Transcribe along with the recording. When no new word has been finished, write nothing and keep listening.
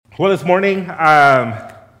Well, this morning,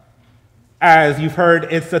 as you've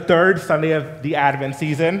heard, it's the third Sunday of the Advent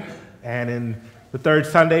season, and in the third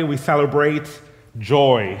Sunday, we celebrate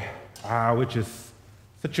joy, which is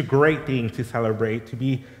such a great thing to celebrate, to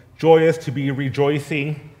be joyous, to be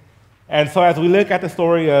rejoicing. And so as we look at the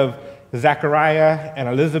story of Zechariah and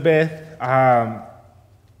Elizabeth,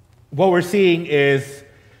 what we're seeing is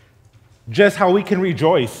just how we can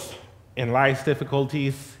rejoice in life's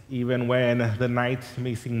difficulties, even when the night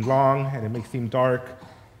may seem long and it may seem dark.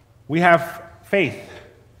 We have faith,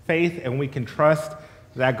 and we can trust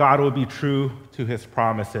that God will be true to his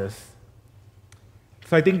promises.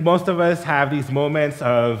 So I think most of us have these moments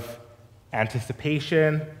of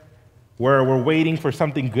anticipation where we're waiting for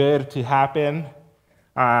something good to happen.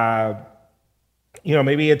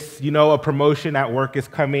 Maybe it's, a promotion at work is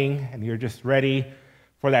coming and you're just ready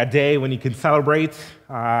for that day when you can celebrate.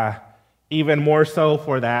 Even more so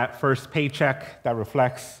for that first paycheck that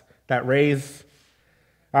reflects that raise.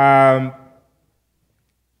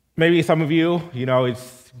 Maybe some of you,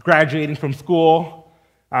 it's graduating from school.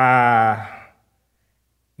 You're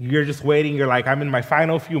just waiting. You're like, I'm in my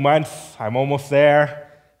final few months. I'm almost there.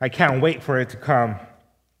 I can't wait for it to come.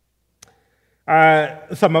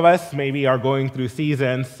 Some of us maybe are going through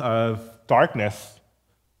seasons of darkness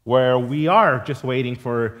where we are just waiting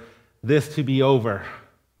for this to be over,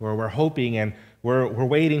 where we're hoping and we're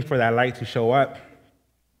waiting for that light to show up.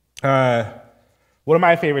 One of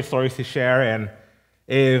my favorite stories to share, and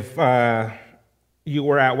if you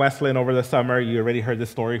were at Westland over the summer, you already heard this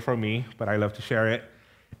story from me, but I love to share it.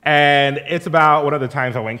 And it's about one of the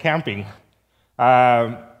times I went camping.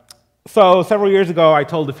 So several years ago, I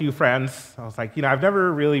told a few friends, I was like, I've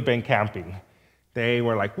never really been camping. They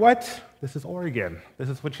were like, what? This is Oregon. This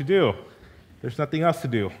is what you do. There's nothing else to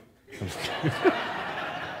do.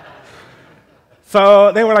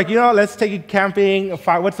 So they were like, let's take you camping.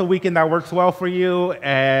 What's a weekend that works well for you?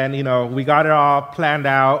 And, we got it all planned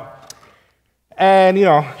out. And,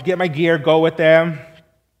 get my gear, go with them.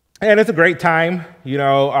 And it's a great time.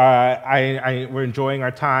 We're enjoying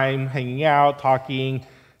our time, hanging out, talking,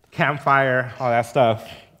 campfire, all that stuff.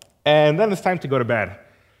 And then it's time to go to bed.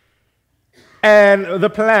 And the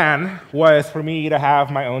plan was for me to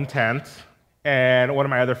have my own tent. And one of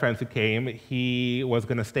my other friends who came, he was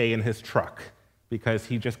going to stay in his truck, because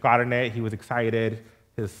he just got in it, he was excited.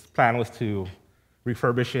 His plan was to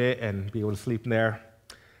refurbish it and be able to sleep in there.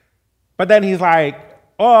 But then he's like,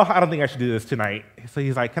 I don't think I should do this tonight. So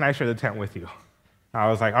he's like, can I share the tent with you? I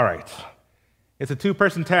was like, all right. It's a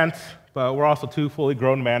 2-person tent, but we're also 2 fully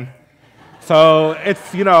grown men. So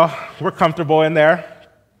it's, we're comfortable in there.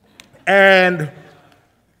 And it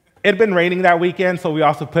had been raining that weekend, so we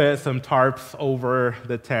also put some tarps over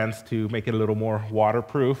the tents to make it a little more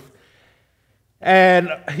waterproof. And,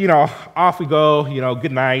 off we go,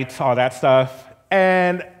 good night, all that stuff.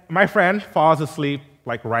 And my friend falls asleep,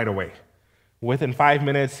 like, right away. Within 5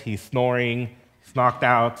 minutes, he's snoring, he's knocked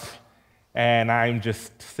out, and I'm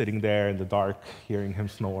just sitting there in the dark, hearing him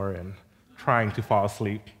snore and trying to fall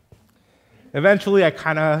asleep. Eventually, I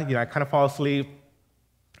kind of fall asleep.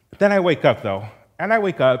 Then I wake up, though. And I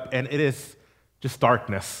wake up, and it is just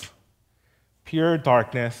darkness, pure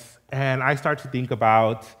darkness. And I start to think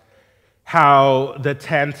about how the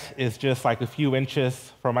tent is just like a few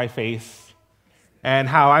inches from my face, and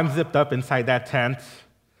how I'm zipped up inside that tent,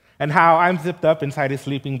 and how I'm zipped up inside a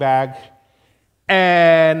sleeping bag,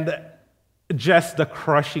 and just the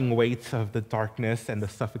crushing weight of the darkness and the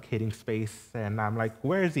suffocating space. And I'm like,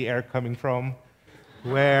 where is the air coming from?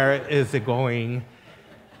 Where is it going?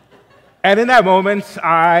 And in that moment,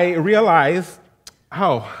 I realized,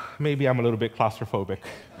 maybe I'm a little bit claustrophobic.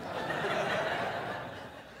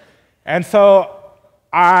 And so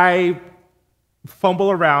I fumble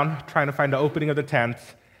around trying to find the opening of the tent,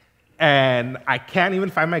 and I can't even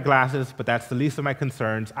find my glasses, but that's the least of my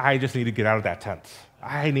concerns. I just need to get out of that tent.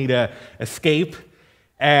 I need to escape.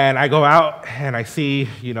 And I go out, and I see,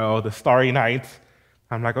 the starry night.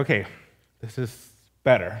 I'm like, okay, this is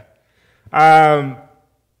better.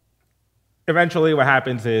 Eventually, what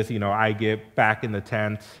happens is, I get back in the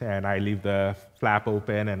tent, and I leave the flap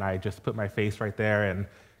open, and I just put my face right there and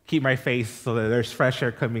keep my face so that there's fresh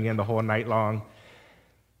air coming in the whole night long.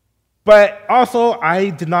 But also, I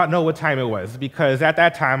did not know what time it was, because at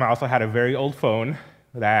that time, I also had a very old phone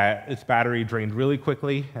that its battery drained really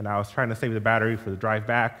quickly, and I was trying to save the battery for the drive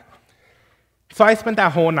back. So I spent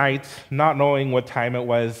that whole night not knowing what time it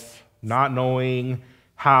was, not knowing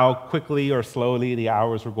how quickly or slowly the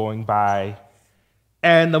hours were going by.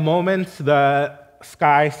 And the moment the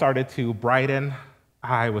sky started to brighten,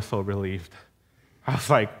 I was so relieved. I was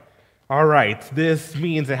like, all right, this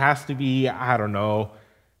means it has to be,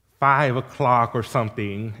 5 o'clock or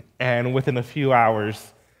something, and within a few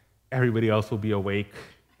hours, everybody else will be awake,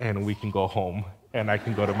 and we can go home, and I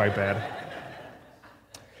can go to my bed.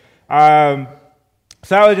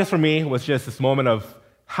 So that was just for me, was just this moment of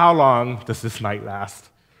how long does this night last?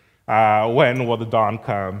 When will the dawn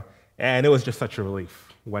come? And it was just such a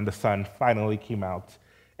relief when the sun finally came out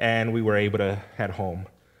and we were able to head home.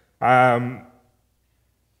 On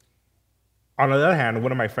the other hand,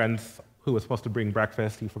 one of my friends who was supposed to bring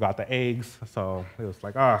breakfast, he forgot the eggs, so it was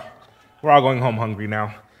like, we're all going home hungry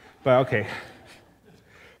now. But okay.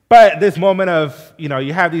 But this moment of,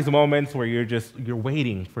 you have these moments where you're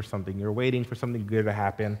waiting for something. You're waiting for something good to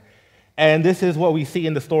happen. And this is what we see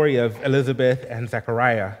in the story of Elizabeth and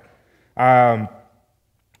Zechariah.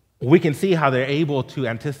 We can see how they're able to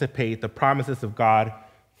anticipate the promises of God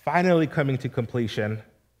finally coming to completion.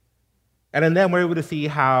 And then we're able to see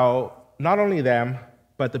how not only them,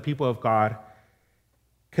 but the people of God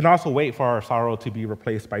can also wait for our sorrow to be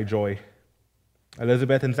replaced by joy.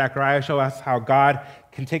 Elizabeth and Zechariah show us how God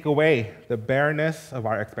can take away the barrenness of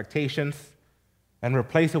our expectations and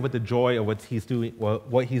replace it with the joy of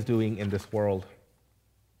what He's doing in this world.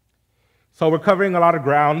 So we're covering a lot of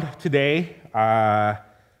ground today.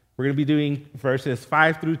 We're going to be doing verses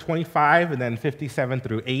 5 through 25 and then 57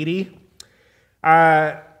 through 80.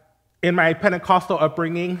 In my Pentecostal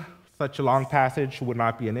upbringing, such a long passage would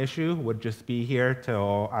not be an issue, would just be here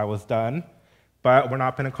till I was done. But we're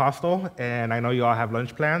not Pentecostal, and I know you all have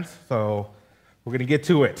lunch plans, so we're going to get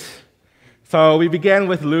to it. So we begin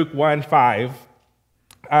with Luke 1:5.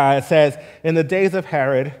 It says, "In the days of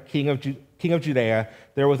Herod, king of Judea,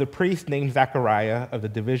 there was a priest named Zechariah of the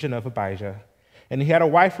division of Abijah, and he had a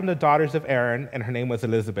wife from the daughters of Aaron, and her name was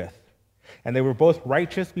Elizabeth. And they were both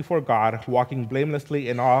righteous before God, walking blamelessly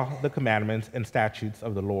in all the commandments and statutes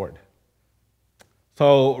of the Lord."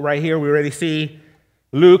 So right here we already see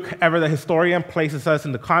Luke, ever the historian, places us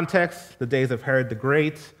in the context, the days of Herod the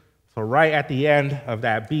Great, so right at the end of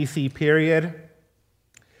that BC period.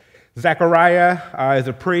 Zechariah is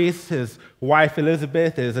a priest. His wife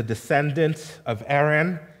Elizabeth is a descendant of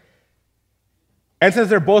Aaron. And says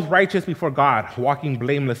they're both righteous before God, walking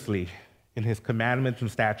blamelessly in His commandments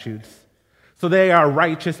and statutes. So they are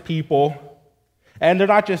righteous people. And they're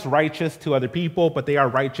not just righteous to other people, but they are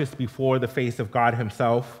righteous before the face of God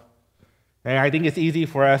Himself. And I think it's easy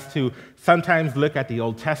for us to sometimes look at the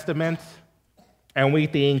Old Testament and we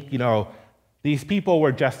think, these people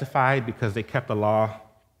were justified because they kept the law,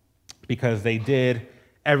 because they did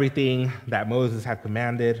everything that Moses had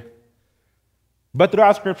commanded. But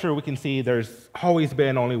throughout Scripture, we can see there's always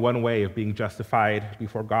been only one way of being justified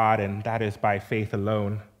before God, and that is by faith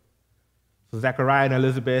alone. So Zechariah and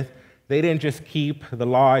Elizabeth, they didn't just keep the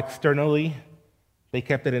law externally, they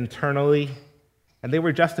kept it internally. And they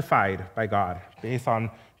were justified by God based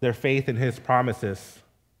on their faith in His promises.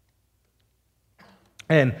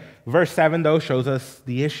 And verse 7, though, shows us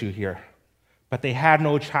the issue here. But they had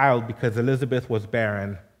no child because Elizabeth was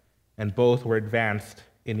barren, and both were advanced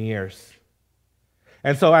in years.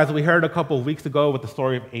 And so, as we heard a couple of weeks ago with the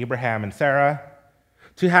story of Abraham and Sarah,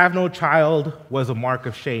 to have no child was a mark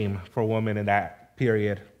of shame for a woman in that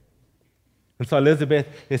period. And so Elizabeth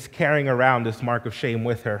is carrying around this mark of shame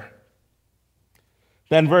with her.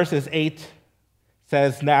 Then verses 8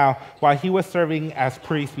 says, "Now, while he was serving as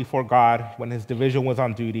priest before God when his division was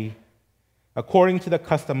on duty, according to the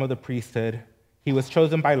custom of the priesthood, he was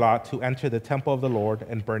chosen by lot to enter the temple of the Lord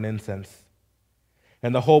and burn incense.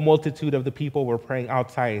 And the whole multitude of the people were praying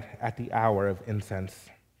outside at the hour of incense."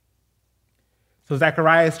 So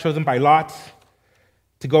Zechariah is chosen by lot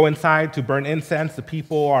to go inside to burn incense. The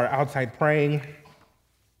people are outside praying.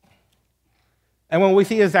 And what we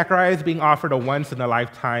see is Zechariah is being offered a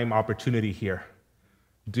once-in-a-lifetime opportunity here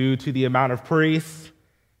due to the amount of priests,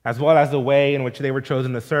 as well as the way in which they were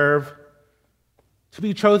chosen to serve. To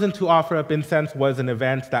be chosen to offer up incense was an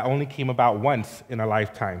event that only came about once in a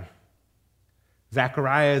lifetime.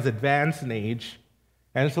 Zechariah is advanced in age,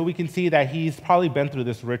 and so we can see that he's probably been through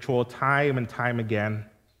this ritual time and time again.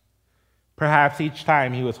 Perhaps each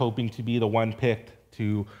time he was hoping to be the one picked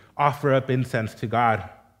to offer up incense to God.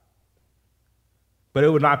 But it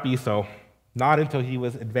would not be so, not until he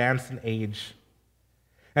was advanced in age.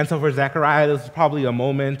 And so for Zechariah, this is probably a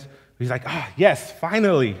moment where he's like, yes,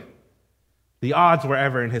 finally. The odds were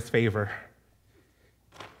ever in his favor.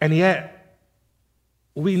 And yet,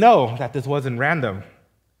 we know that this wasn't random.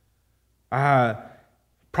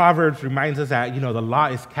 Proverbs reminds us that, the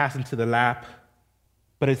lot is cast into the lap,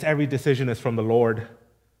 but its every decision is from the Lord.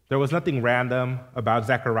 There was nothing random about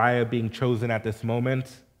Zechariah being chosen at this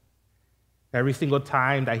moment. Every single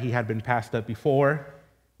time that he had been passed up before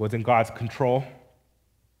was in God's control.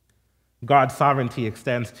 God's sovereignty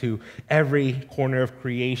extends to every corner of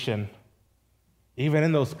creation, even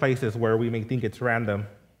in those places where we may think it's random.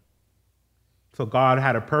 So God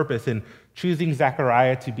had a purpose in choosing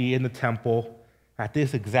Zechariah to be in the temple at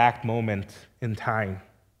this exact moment in time.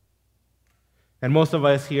 And most of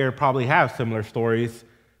us here probably have similar stories,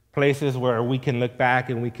 places where we can look back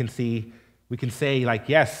and we can say, like,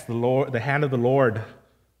 yes, the hand of the Lord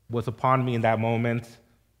was upon me in that moment.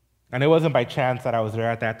 And it wasn't by chance that I was there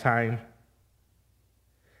at that time.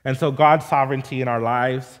 And so God's sovereignty in our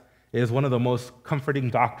lives is one of the most comforting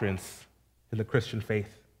doctrines in the Christian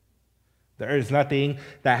faith. There is nothing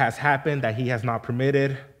that has happened that he has not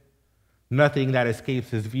permitted, nothing that escapes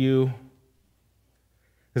his view.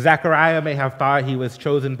 Zechariah may have thought he was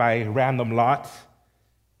chosen by random lot,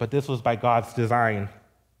 but this was by God's design,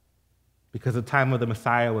 because the time of the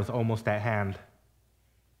Messiah was almost at hand.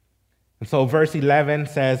 And so verse 11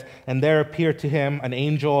 says, "And there appeared to him an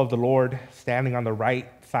angel of the Lord standing on the right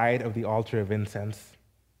side of the altar of incense.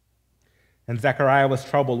 And Zechariah was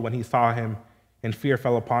troubled when he saw him, and fear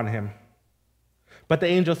fell upon him. But the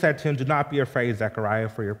angel said to him, 'Do not be afraid, Zechariah,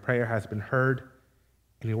 for your prayer has been heard,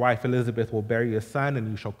 and your wife Elizabeth will bear you a son, and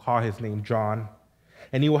you shall call his name John.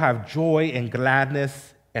 And you will have joy and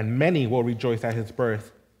gladness, and many will rejoice at his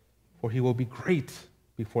birth, for he will be great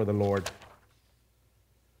before the Lord.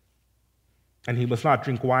 And he must not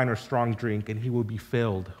drink wine or strong drink, and he will be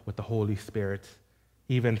filled with the Holy Spirit,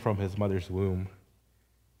 even from his mother's womb.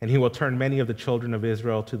 And he will turn many of the children of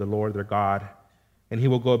Israel to the Lord their God, and he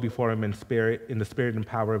will go before him in the spirit and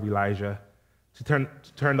power of Elijah, to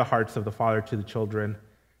turn the hearts of the father to the children,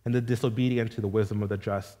 and the disobedient to the wisdom of the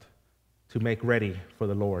just, to make ready for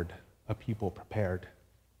the Lord a people prepared.'"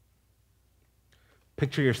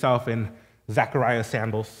 Picture yourself in Zechariah's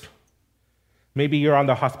sandals. Maybe you're on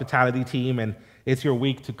the hospitality team and it's your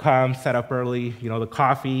week to come, set up early, the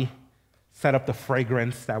coffee, set up the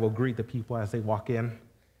fragrance that will greet the people as they walk in.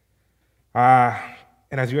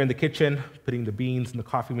 And as you're in the kitchen, putting the beans in the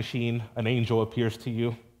coffee machine, an angel appears to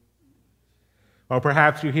you. Or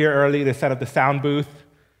perhaps you're here early to set up the sound booth,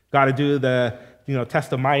 got to do the, test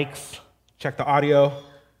the mics, check the audio.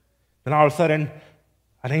 Then all of a sudden,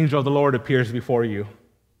 an angel of the Lord appears before you.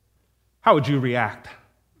 How would you react?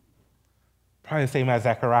 Probably the same as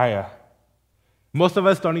Zechariah. Most of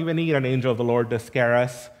us don't even need an angel of the Lord to scare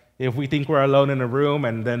us. If we think we're alone in a room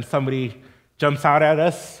and then somebody jumps out at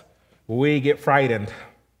us, we get frightened.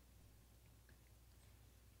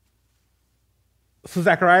 So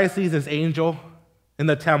Zechariah sees this angel in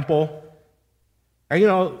the temple.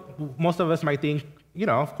 And, most of us might think,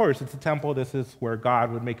 of course, it's a temple. This is where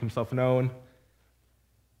God would make himself known.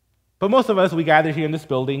 But most of us, we gather here in this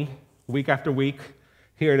building week after week,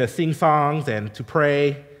 here to sing songs and to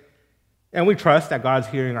pray. And we trust that God's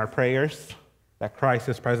hearing our prayers, that Christ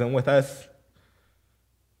is present with us.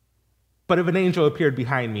 But if an angel appeared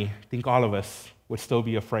behind me, I think all of us would still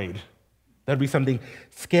be afraid. There'd be something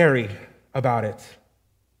scary about it.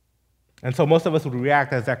 And so most of us would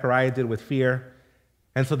react as Zechariah did, with fear.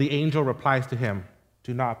 And so the angel replies to him,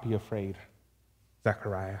 "Do not be afraid,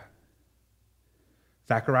 Zechariah."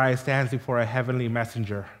 Zechariah stands before a heavenly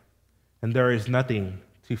messenger, and there is nothing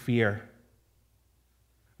to fear.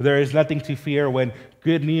 There is nothing to fear when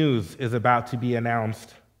good news is about to be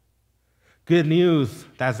announced. Good news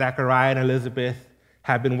that Zechariah and Elizabeth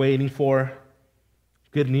have been waiting for.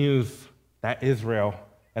 Good news that Israel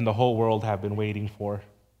and the whole world have been waiting for.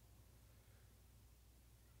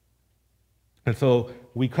 And so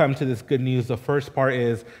we come to this good news. The first part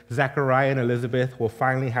is Zechariah and Elizabeth will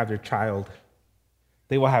finally have their child.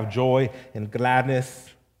 They will have joy and gladness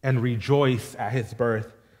and rejoice at his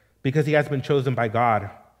birth because he has been chosen by God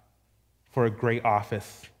for a great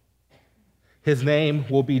office. His name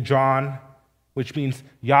will be John, which means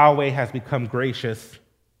Yahweh has become gracious.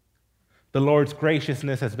 The Lord's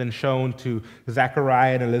graciousness has been shown to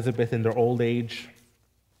Zechariah and Elizabeth in their old age.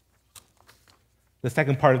 The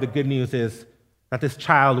second part of the good news is that this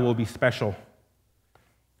child will be special.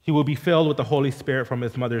 He will be filled with the Holy Spirit from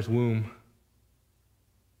his mother's womb.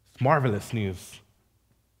 It's marvelous news.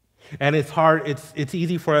 And it's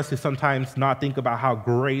easy for us to sometimes not think about how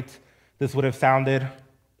great this would have sounded.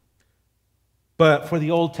 But for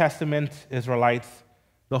the Old Testament Israelites,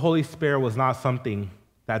 the Holy Spirit was not something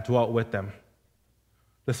that dwelt with them.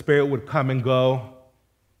 The Spirit would come and go.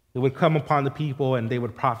 It would come upon the people and they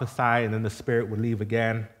would prophesy, and then the Spirit would leave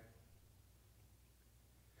again.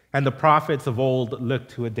 And the prophets of old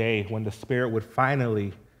looked to a day when the Spirit would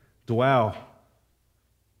finally dwell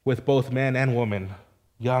with both men and women,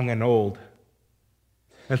 young and old.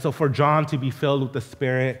 And so for John to be filled with the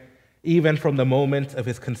Spirit, even from the moment of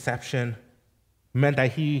his conception, meant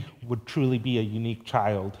that he would truly be a unique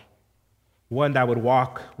child, one that would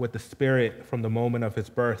walk with the Spirit from the moment of his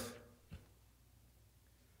birth.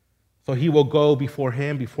 So he will go before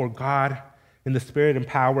him, before God, in the spirit and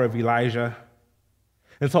power of Elijah.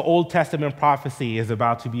 And so Old Testament prophecy is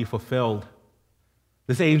about to be fulfilled.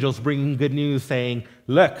 This angel's bringing good news saying,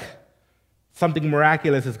 look, something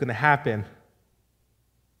miraculous is going to happen.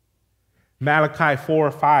 Malachi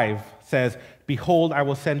 4:5 says, behold, I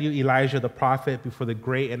will send you Elijah the prophet before the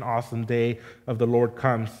great and awesome day of the Lord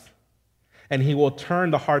comes. And he will turn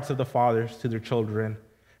the hearts of the fathers to their children,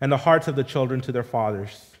 and the hearts of the children to their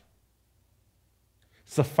fathers.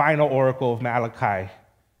 It's the final oracle of Malachi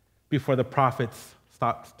before the prophets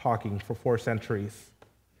stopped talking for 4 centuries.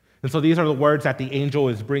 And so these are the words that the angel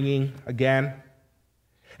is bringing again.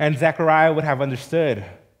 And Zechariah would have understood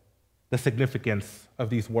the significance of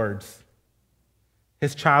these words.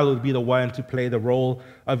 His child would be the one to play the role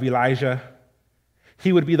of Elijah.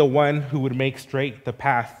 He would be the one who would make straight the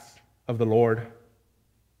paths of the Lord,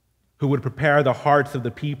 who would prepare the hearts of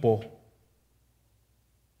the people.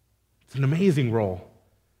 It's an amazing role.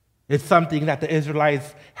 It's something that the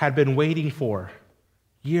Israelites had been waiting for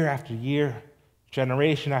year after year,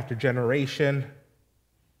 generation after generation.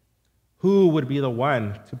 Who would be the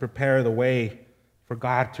one to prepare the way for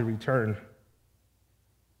God to return?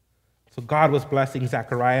 So God was blessing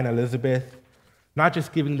Zechariah and Elizabeth, not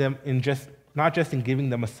just in giving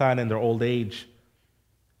them a son in their old age,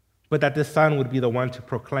 but that this son would be the one to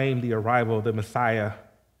proclaim the arrival of the Messiah,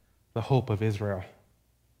 the hope of Israel.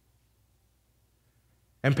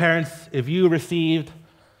 And parents, if you received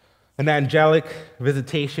an angelic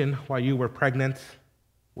visitation while you were pregnant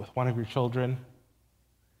with one of your children,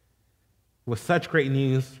 with such great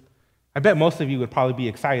news, I bet most of you would probably be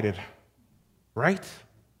excited, right?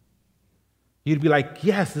 You'd be like,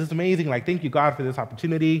 yes, this is amazing. Like, thank you, God, for this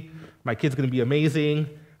opportunity. My kid's going to be amazing.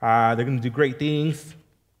 They're going to do great things.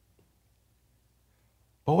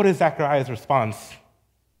 But what is Zechariah's response?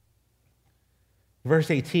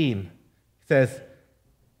 Verse 18 says,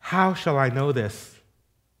 how shall I know this?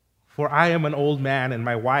 For I am an old man and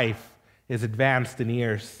my wife is advanced in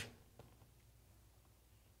years.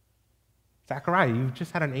 Zechariah, you've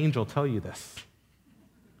just had an angel tell you this.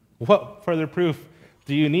 What further proof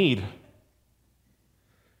do you need?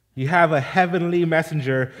 You have a heavenly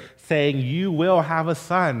messenger saying you will have a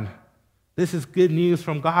son. This is good news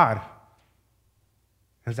from God.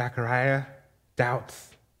 And Zechariah doubts.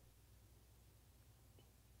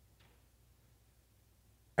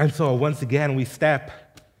 And so once again, we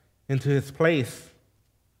step into his place.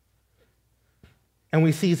 And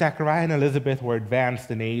we see Zechariah and Elizabeth were advanced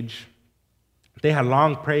in age. They had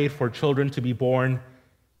long prayed for children to be born,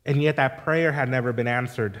 and yet that prayer had never been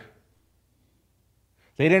answered.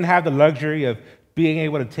 They didn't have the luxury of being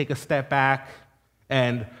able to take a step back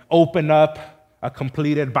and open up a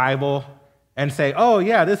completed Bible and say, oh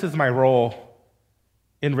yeah, this is my role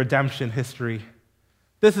in redemption history.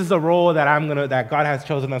 This is the role that God has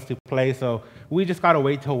chosen us to play, so we just got to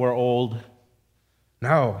wait till we're old.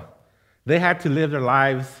 No, they had to live their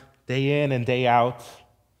lives day in and day out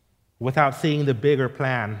without seeing the bigger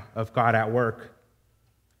plan of God at work.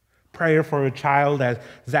 Prayer for a child as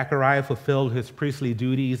Zechariah fulfilled his priestly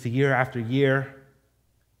duties year after year.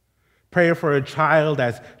 Prayer for a child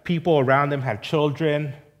as people around them had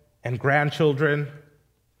children and grandchildren.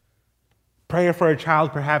 Prayer for a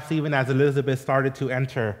child perhaps even as Elizabeth started to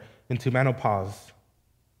enter into menopause.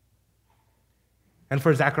 And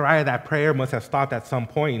for Zechariah, that prayer must have stopped at some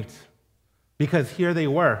point, because here they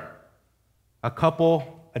were, a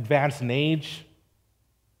couple advanced in age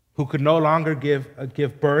who could no longer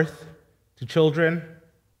give birth to children.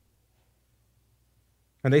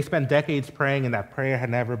 And they spent decades praying, and that prayer had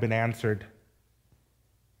never been answered.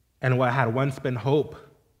 And what had once been hope,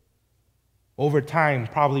 over time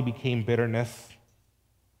probably became bitterness,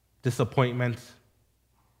 disappointment.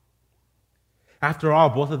 After all,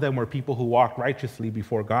 both of them were people who walked righteously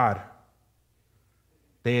before God.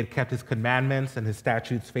 They had kept his commandments and his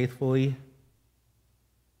statutes faithfully.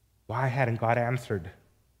 Why hadn't God answered?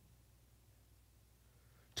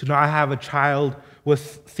 To not have a child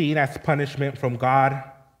was seen as punishment from God.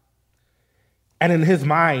 And in his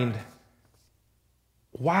mind,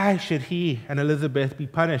 why should he and Elizabeth be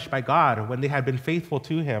punished by God when they had been faithful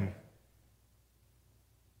to him?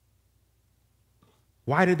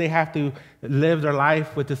 Why did they have to live their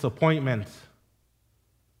life with disappointment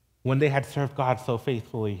when they had served God so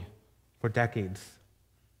faithfully for decades?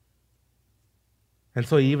 And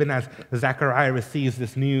so even as Zechariah receives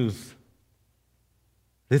this news,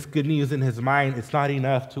 this good news in his mind, it's not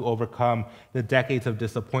enough to overcome the decades of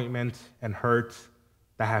disappointment and hurt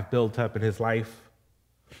that have built up in his life.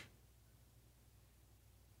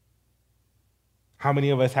 How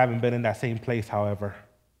many of us haven't been in that same place, however?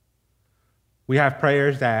 We have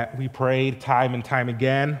prayers that we prayed time and time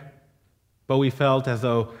again, but we felt as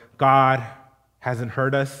though God hasn't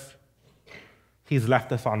heard us. He's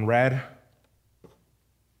left us on red.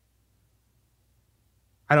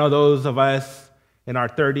 I know those of us in our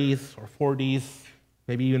 30s or 40s,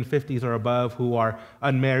 maybe even 50s or above, who are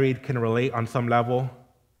unmarried can relate on some level.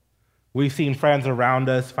 We've seen friends around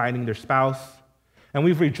us finding their spouse, and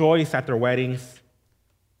we've rejoiced at their weddings,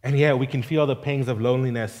 and yet we can feel the pangs of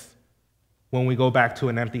loneliness when we go back to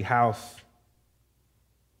an empty house.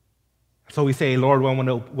 So we say, Lord,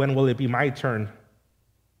 when will it be my turn?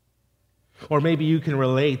 Or maybe you can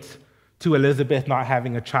relate to Elizabeth not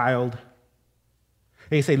having a child.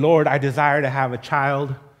 And you say, Lord, I desire to have a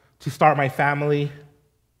child, to start my family,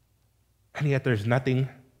 and yet there's nothing.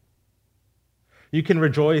 You can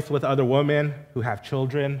rejoice with other women who have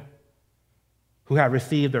children, who have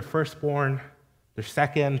received their firstborn, their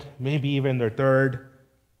second, maybe even their third,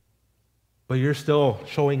 but you're still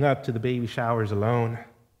showing up to the baby showers alone.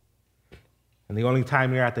 And the only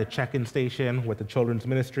time you're at the check-in station with the children's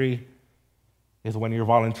ministry is when you're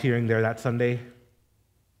volunteering there that Sunday.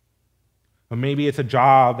 Or maybe it's a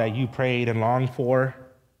job that you prayed and longed for,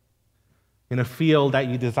 in a field that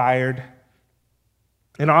you desired.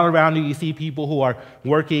 And all around you, you see people who are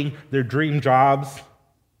working their dream jobs,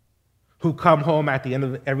 who come home at the end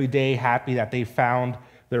of every day happy that they found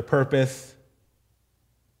their purpose.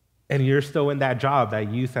 And you're still in that job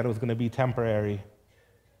that you said was going to be temporary,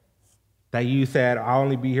 that you said, I'll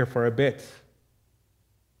only be here for a bit.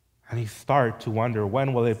 And you start to wonder,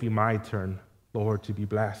 when will it be my turn, Lord, to be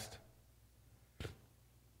blessed?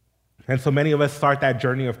 And so many of us start that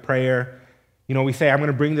journey of prayer. You know, we say, I'm going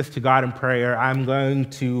to bring this to God in prayer. I'm going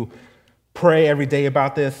to pray every day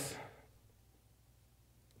about this.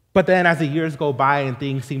 But then as the years go by and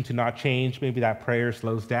things seem to not change, maybe that prayer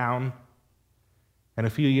slows down. And a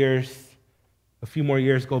few more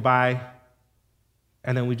years go by,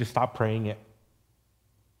 and then we just stop praying it.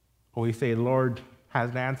 Or we say, the Lord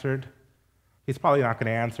hasn't answered. He's probably not going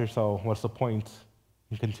to answer, so what's the point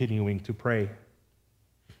in continuing to pray?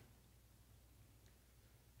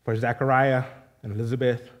 For Zechariah and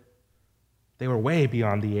Elizabeth, they were way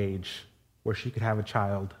beyond the age where she could have a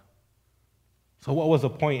child. So what was the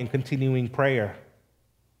point in continuing prayer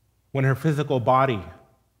when her physical body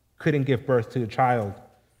couldn't give birth to a child?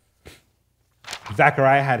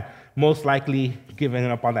 Zechariah had most likely given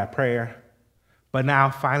up on that prayer, but now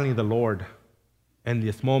finally the Lord, in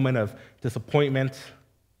this moment of disappointment,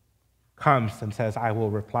 comes and says, I will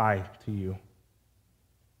reply to you.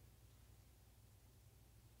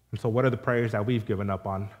 And so what are the prayers that we've given up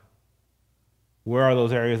on? Where are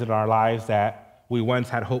those areas in our lives that we once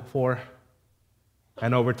had hope for,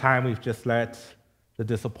 and over time we've just let the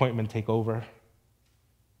disappointment take over?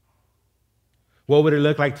 What would it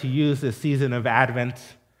look like to use this season of Advent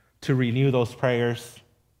to renew those prayers?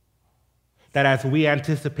 That as we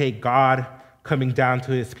anticipate God coming down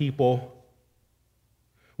to his people,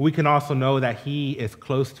 we can also know that he is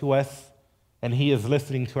close to us and he is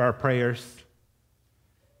listening to our prayers.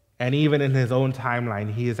 And even in his own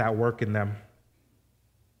timeline, he is at work in them.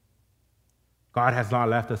 God has not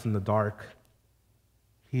left us in the dark.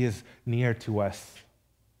 He is near to us,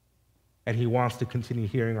 and he wants to continue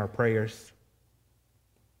hearing our prayers.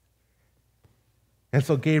 And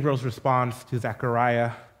so Gabriel's response to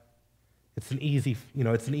Zechariah, it's an easy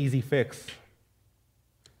fix.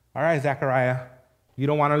 All right, Zechariah, you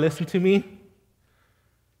don't want to listen to me?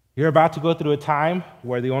 You're about to go through a time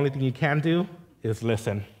where the only thing you can do is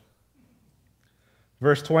listen.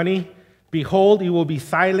 Verse 20, behold, you will be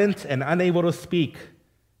silent and unable to speak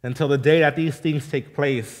until the day that these things take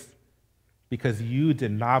place, because you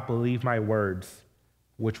did not believe my words,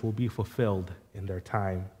 which will be fulfilled in their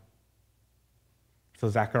time. So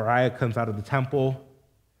Zechariah comes out of the temple.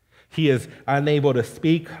 He is unable to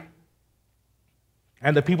speak.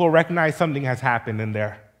 And the people recognize something has happened in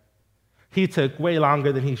there. He took way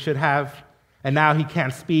longer than he should have, and now he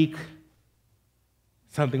can't speak.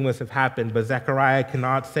 Something must have happened, but Zechariah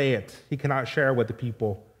cannot say it. He cannot share with the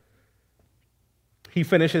people. He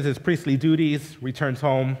finishes his priestly duties, returns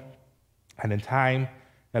home, and in time,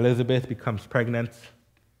 Elizabeth becomes pregnant.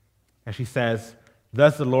 And she says,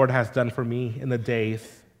 thus the Lord has done for me in the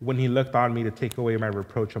days when he looked on me to take away my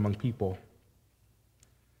reproach among people.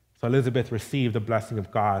 So Elizabeth received the blessing of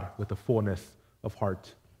God with the fullness of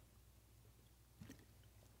heart.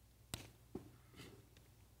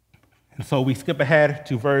 And so we skip ahead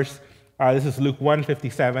to this is Luke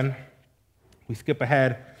 1:57. We skip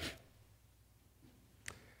ahead.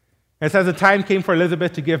 It says the time came for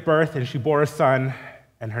Elizabeth to give birth, and she bore a son,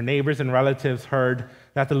 and her neighbors and relatives heard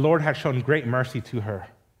that the Lord had shown great mercy to her,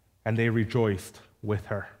 and they rejoiced with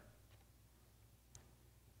her.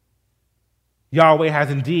 Yahweh has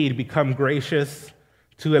indeed become gracious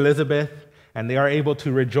to Elizabeth, and they are able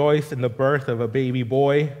to rejoice in the birth of a baby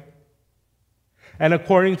boy. And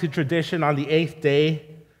according to tradition, on the 8th day,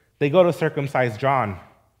 they go to circumcise John.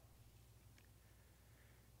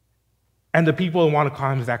 And the people want to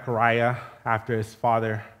call him Zechariah after his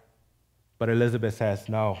father. But Elizabeth says,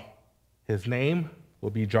 no, his name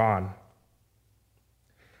will be John.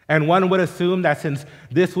 And one would assume that since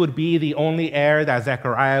this would be the only heir that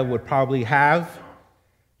Zechariah would probably have,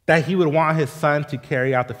 that he would want his son to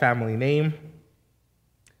carry out the family name.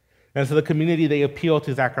 And so the community, they appeal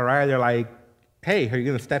to Zechariah. They're like, hey, are you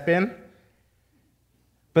going to step in?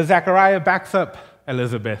 But Zechariah backs up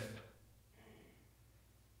Elizabeth.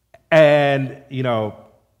 And,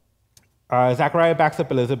 Zechariah backs up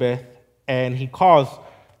Elizabeth, and he calls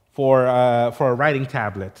for a writing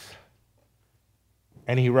tablet.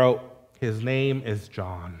 And he wrote, his name is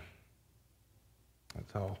John. And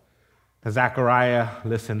so Zechariah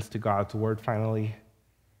listens to God's word finally,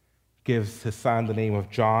 gives his son the name of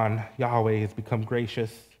John. Yahweh has become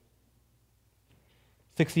gracious.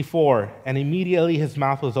 64, and immediately his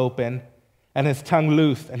mouth was open, and his tongue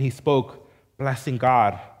loosed, and he spoke, blessing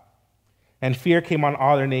God. And fear came on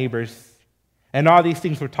all their neighbors. And all these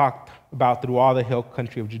things were talked about through all the hill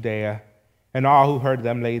country of Judea. And all who heard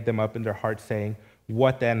them laid them up in their hearts, saying,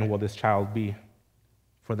 what then will this child be?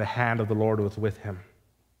 For the hand of the Lord was with him.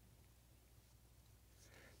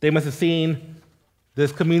 They must have seen,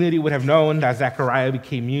 this community would have known that Zechariah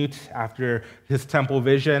became mute after his temple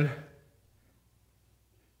vision,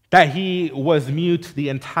 that he was mute the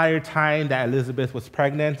entire time that Elizabeth was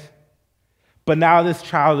pregnant. But now this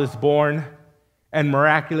child is born, and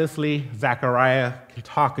miraculously, Zechariah can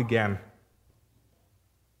talk again.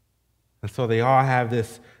 And so they all have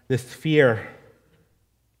this fear.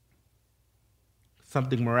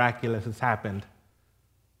 Something miraculous has happened.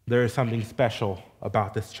 There is something special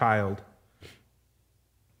about this child.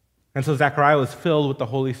 And so Zechariah was filled with the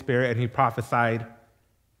Holy Spirit, and he prophesied.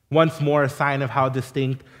 Once more, a sign of how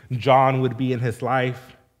distinct John would be in his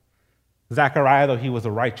life. Zechariah, though he was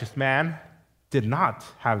a righteous man, did not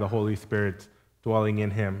have the Holy Spirit dwelling in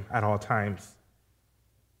him at all times.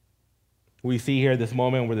 We see here this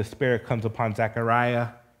moment where the Spirit comes upon Zechariah,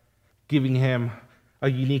 giving him a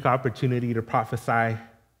unique opportunity to prophesy.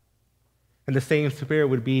 And the same Spirit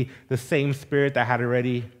would be the same Spirit that had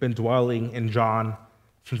already been dwelling in John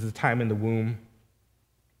since his time in the womb.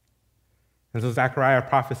 And so Zechariah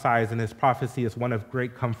prophesies, and his prophecy is one of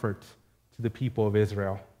great comfort to the people of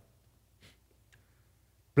Israel.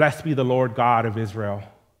 Blessed be the Lord God of Israel,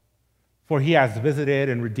 for he has visited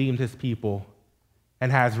and redeemed his people,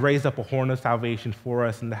 and has raised up a horn of salvation for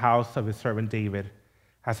us in the house of his servant David,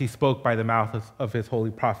 as he spoke by the mouth of his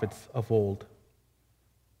holy prophets of old.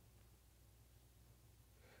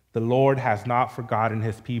 The Lord has not forgotten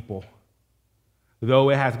his people. Though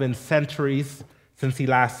it has been centuries since he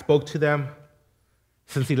last spoke to them,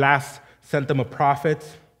 since he last sent them a prophet,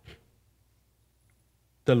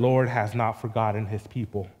 the Lord has not forgotten his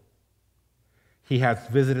people. He has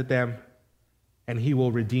visited them, and he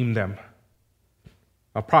will redeem them.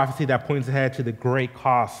 A prophecy that points ahead to the great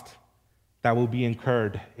cost that will be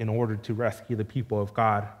incurred in order to rescue the people of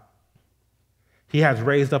God. He has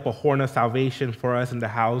raised up a horn of salvation for us in the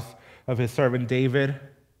house of his servant David,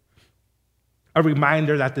 a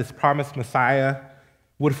reminder that this promised Messiah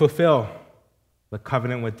would fulfill the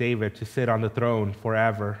covenant with David to sit on the throne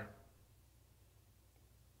forever.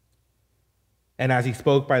 And as he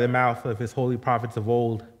spoke by the mouth of his holy prophets of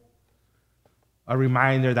old, a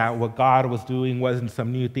reminder that what God was doing wasn't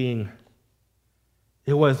some new thing.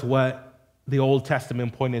 It was what the Old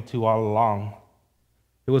Testament pointed to all along.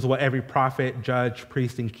 It was what every prophet, judge,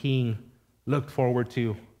 priest, and king looked forward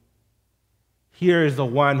to. Here is the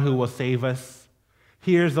one who will save us.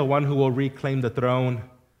 Here's the one who will reclaim the throne.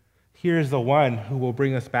 Here's the one who will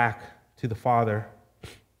bring us back to the Father.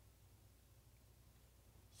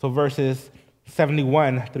 So verses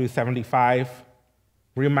 71 through 75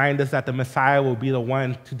 remind us that the Messiah will be the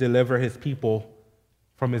one to deliver his people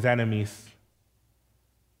from his enemies,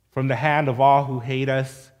 from the hand of all who hate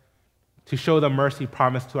us, to show the mercy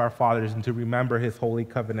promised to our fathers and to remember his holy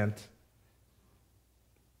covenant.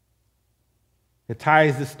 It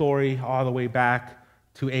ties the story all the way back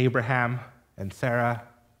to Abraham and Sarah,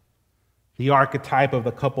 the archetype of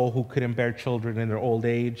the couple who couldn't bear children in their old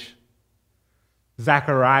age.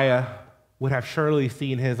 Zechariah would have surely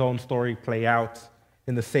seen his own story play out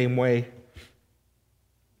in the same way.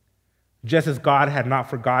 Just as God had not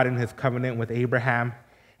forgotten his covenant with Abraham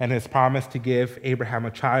and his promise to give Abraham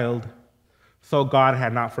a child, so God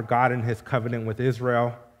had not forgotten his covenant with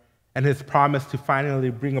Israel and his promise to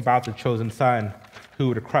finally bring about the chosen son who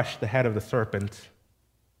would crush the head of the serpent.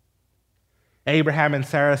 Abraham and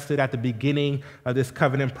Sarah stood at the beginning of this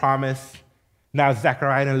covenant promise. Now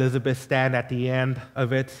Zechariah and Elizabeth stand at the end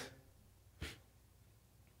of it.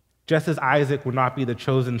 Just as Isaac would not be the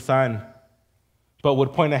chosen son, but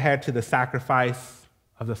would point ahead to the sacrifice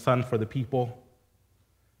of the son for the people,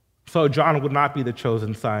 so John would not be the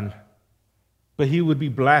chosen son, but he would be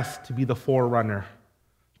blessed to be the forerunner,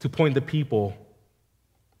 to point the people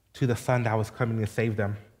to the son that was coming to save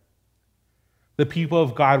them. The people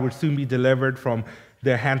of God would soon be delivered from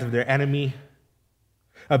the hands of their enemy,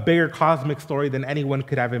 a bigger cosmic story than anyone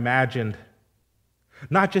could have imagined.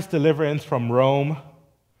 Not just deliverance from Rome,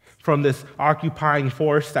 from this occupying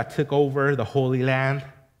force that took over the Holy Land,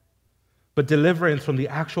 but deliverance from the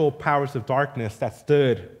actual powers of darkness that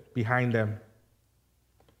stood behind them.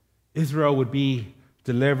 Israel would be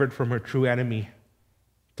delivered from her true enemy,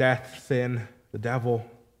 death, sin, the devil.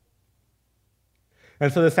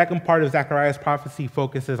 And so the second part of Zechariah's prophecy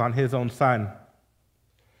focuses on his own son.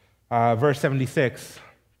 Verse 76,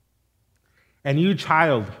 "And you,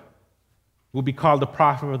 child, will be called the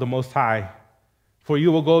prophet of the Most High, for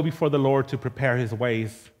you will go before the Lord to prepare his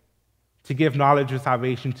ways, to give knowledge of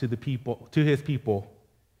salvation to his people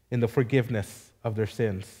in the forgiveness of their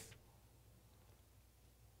sins."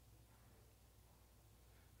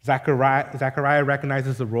 Zechariah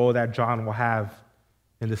recognizes the role that John will have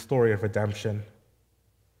in the story of redemption.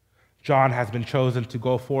 John has been chosen to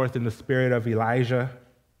go forth in the spirit of Elijah,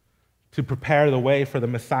 to prepare the way for the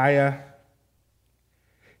Messiah.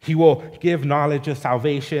 He will give knowledge of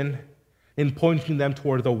salvation in pointing them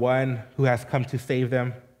toward the one who has come to save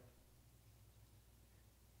them.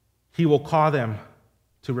 He will call them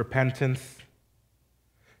to repentance.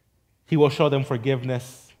 He will show them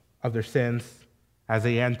forgiveness of their sins as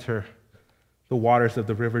they enter the waters of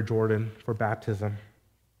the river Jordan for baptism.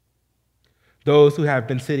 Those who have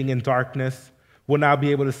been sitting in darkness will now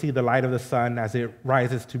be able to see the light of the sun as it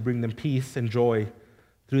rises to bring them peace and joy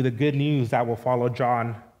through the good news that will follow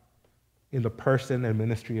John in the person and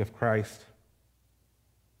ministry of Christ.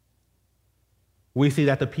 We see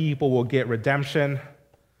that the people will get redemption,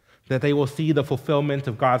 that they will see the fulfillment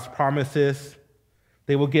of God's promises,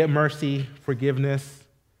 they will get mercy, forgiveness,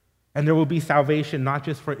 and there will be salvation not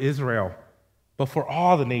just for Israel, but for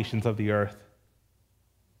all the nations of the earth.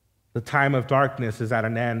 The time of darkness is at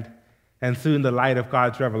an end, and soon the light of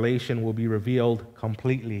God's revelation will be revealed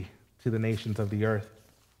completely to the nations of the earth.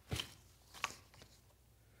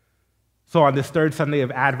 So on this third Sunday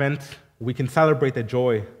of Advent, we can celebrate the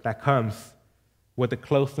joy that comes with the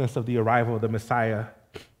closeness of the arrival of the Messiah.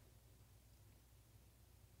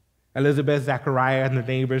 Elizabeth, Zechariah, and the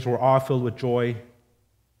neighbors were all filled with joy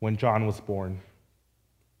when John was born.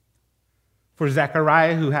 For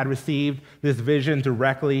Zechariah, who had received this vision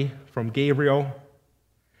directly from Gabriel,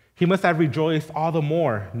 he must have rejoiced all the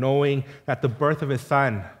more, knowing that the birth of his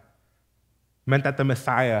son meant that the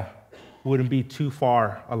Messiah wouldn't be too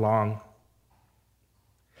far along.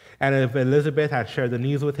 And if Elizabeth had shared the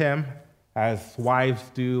news with him, as wives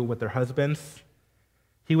do with their husbands,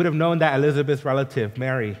 he would have known that Elizabeth's relative,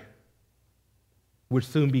 Mary, would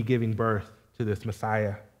soon be giving birth to this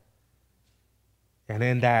Messiah. And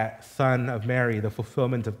in that son of Mary, the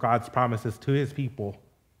fulfillment of God's promises to his people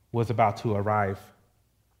was about to arrive.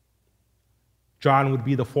 John would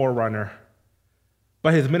be the forerunner,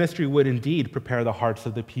 but his ministry would indeed prepare the hearts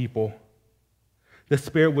of the people. The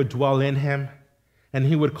Spirit would dwell in him, and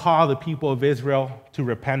he would call the people of Israel to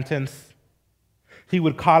repentance. He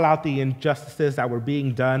would call out the injustices that were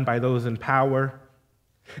being done by those in power,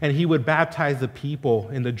 and he would baptize the people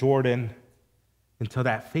in the Jordan until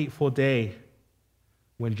that fateful day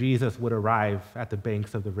when Jesus would arrive at the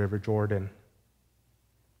banks of the river Jordan.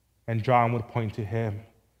 And John would point to him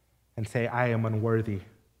and say, "I am unworthy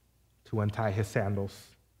to untie his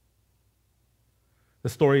sandals." The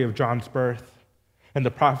story of John's birth and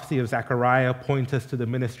the prophecy of Zechariah point us to the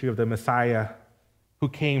ministry of the Messiah who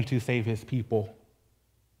came to save his people.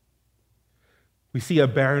 We see a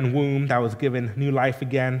barren womb that was given new life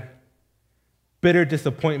again, bitter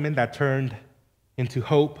disappointment that turned into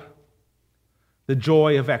hope, the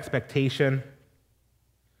joy of expectation,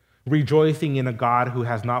 rejoicing in a God who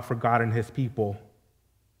has not forgotten his people.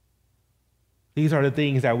 These are the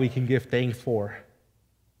things that we can give thanks for.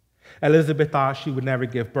 Elizabeth thought she would never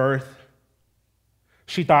give birth.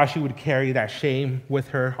 She thought she would carry that shame with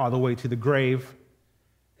her all the way to the grave.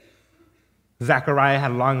 Zechariah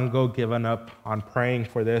had long ago given up on praying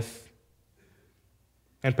for this.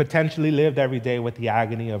 and potentially lived every day with the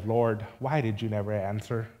agony of, Lord, why did you never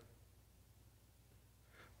answer?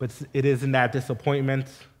 But it is in that disappointment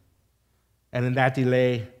and in that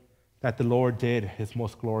delay that the Lord did his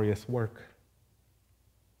most glorious work.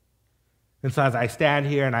 And so as I stand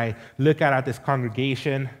here and I look out at this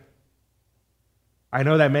congregation, I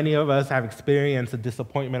know that many of us have experienced the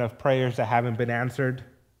disappointment of prayers that haven't been answered,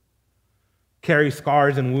 carry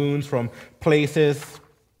scars and wounds from places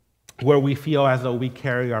where we feel as though we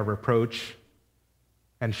carry our reproach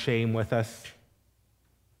and shame with us.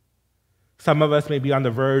 Some of us may be on the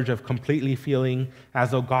verge of completely feeling as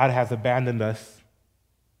though God has abandoned us.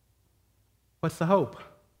 What's the hope?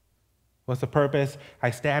 What's the purpose?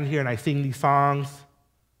 I stand here and I sing these songs,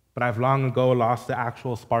 but I've long ago lost the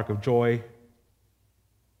actual spark of joy.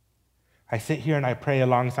 I sit here and I pray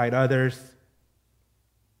alongside others,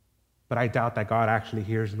 but I doubt that God actually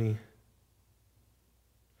hears me.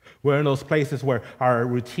 We're in those places where our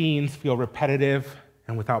routines feel repetitive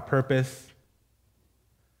and without purpose.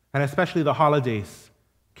 And especially the holidays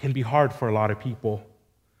can be hard for a lot of people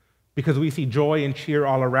because we see joy and cheer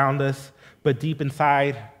all around us, but deep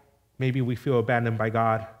inside, maybe we feel abandoned by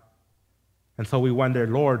God. And so we wonder,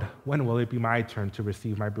 Lord, when will it be my turn to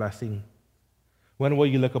receive my blessing? When will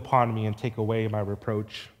you look upon me and take away my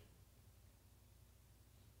reproach?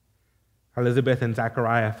 Elizabeth and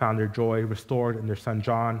Zechariah found their joy restored in their son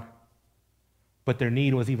John, but their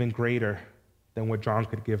need was even greater than what John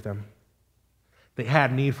could give them. They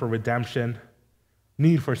had need for redemption,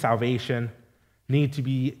 need for salvation, a need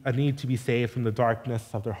to be saved from the darkness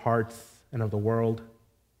of their hearts and of the world.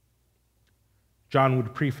 John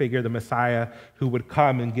would prefigure the Messiah who would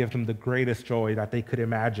come and give them the greatest joy that they could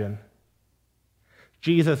imagine.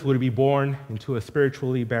 Jesus would be born into a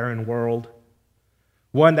spiritually barren world,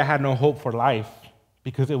 one that had no hope for life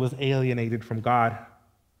because it was alienated from God.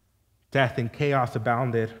 Death and chaos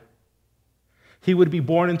abounded. He would be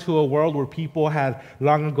born into a world where people had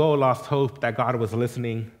long ago lost hope that God was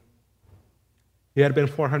listening. It had been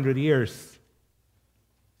 400 years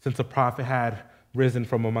since a prophet had risen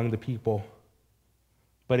from among the people.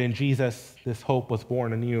 But in Jesus, this hope was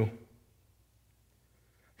born anew.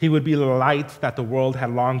 He would be the light that the world had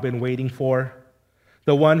long been waiting for,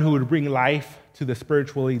 the one who would bring life to the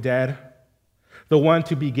spiritually dead, the one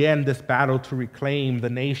to begin this battle to reclaim the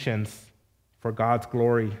nations for God's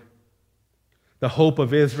glory, the hope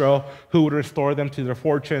of Israel who would restore them to their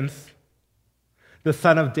fortunes, the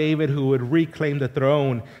son of David who would reclaim the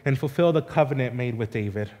throne and fulfill the covenant made with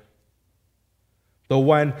David, the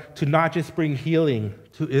one to not just bring healing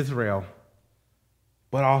to Israel,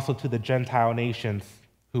 but also to the Gentile nations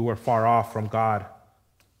who were far off from God,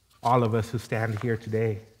 all of us who stand here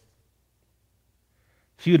today.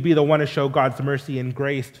 He would be the one to show God's mercy and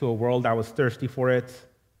grace to a world that was thirsty for it,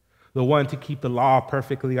 the one to keep the law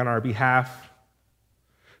perfectly on our behalf,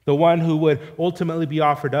 the one who would ultimately be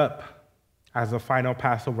offered up as a final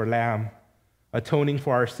Passover lamb, atoning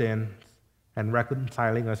for our sins and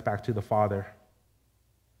reconciling us back to the Father.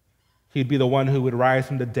 He'd be the one who would rise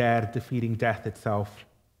from the dead, defeating death itself.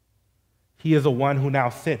 He is the one who now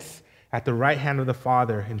sits at the right hand of the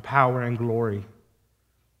Father in power and glory.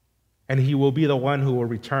 And he will be the one who will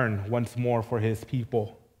return once more for his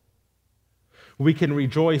people. We can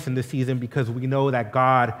rejoice in this season because we know that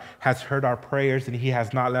God has heard our prayers and he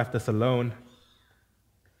has not left us alone.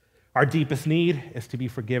 Our deepest need is to be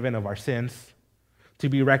forgiven of our sins, to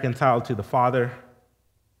be reconciled to the Father.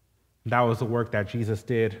 That was the work that Jesus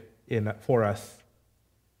did for us.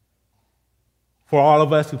 For all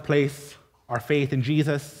of us who place our faith in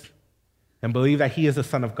Jesus and believe that he is the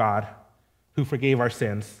Son of God who forgave our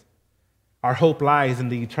sins, our hope lies in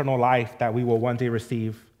the eternal life that we will one day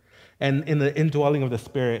receive and in the indwelling of the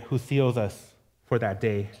Spirit who seals us for that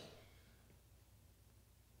day.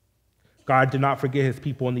 God did not forget his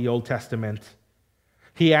people in the Old Testament.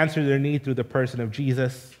 He answered their need through the person of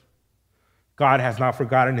Jesus. God has not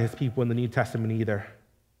forgotten his people in the New Testament either.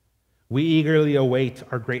 We eagerly await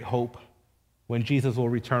our great hope when Jesus will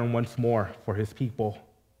return once more for his people.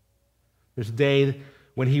 There's a day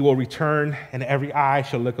when he will return and every eye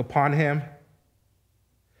shall look upon him,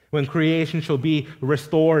 when creation shall be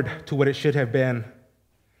restored to what it should have been,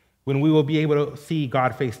 when we will be able to see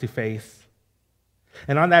God face to face.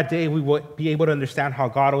 And on that day, we will be able to understand how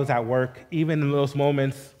God was at work, even in those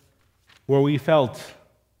moments where we felt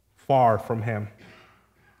far from him.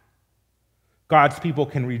 God's people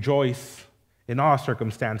can rejoice in all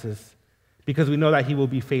circumstances because we know that he will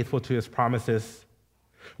be faithful to his promises.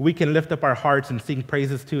 We can lift up our hearts and sing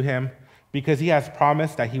praises to him because he has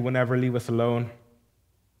promised that he will never leave us alone.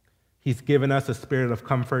 He's given us a spirit of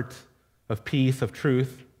comfort, of peace, of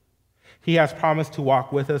truth. He has promised to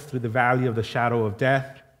walk with us through the valley of the shadow of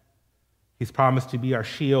death. He's promised to be our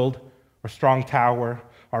shield, our strong tower,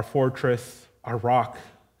 our fortress, our rock.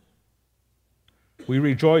 We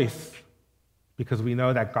rejoice because we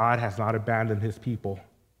know that God has not abandoned his people.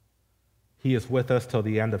 He is with us till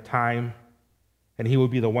the end of time, and he will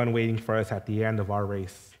be the one waiting for us at the end of our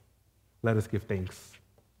race. Let us give thanks.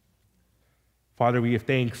 Father, we give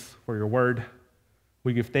thanks for your word.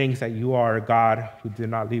 We give thanks that you are a God who did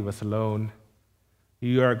not leave us alone.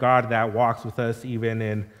 You are a God that walks with us even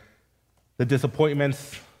in the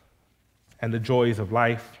disappointments and the joys of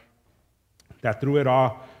life, that through it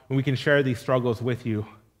all, we can share these struggles with you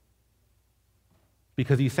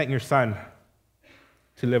because you sent your Son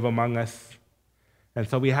to live among us. And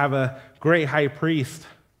so we have a great high priest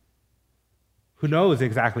who knows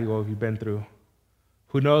exactly what we've been through,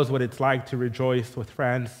 who knows what it's like to rejoice with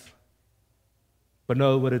friends, but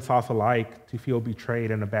know what it's also like to feel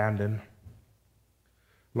betrayed and abandoned.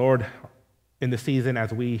 Lord, in the season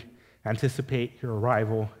as we anticipate your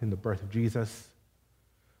arrival in the birth of Jesus,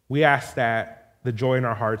 we ask that the joy in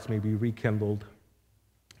our hearts may be rekindled,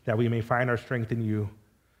 that we may find our strength in you,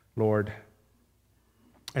 Lord,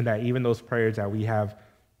 and that even those prayers that we have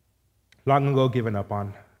long ago given up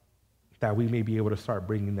on, that we may be able to start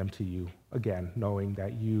bringing them to you again, knowing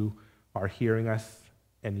that you are hearing us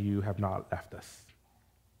and you have not left us.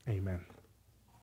 Amen.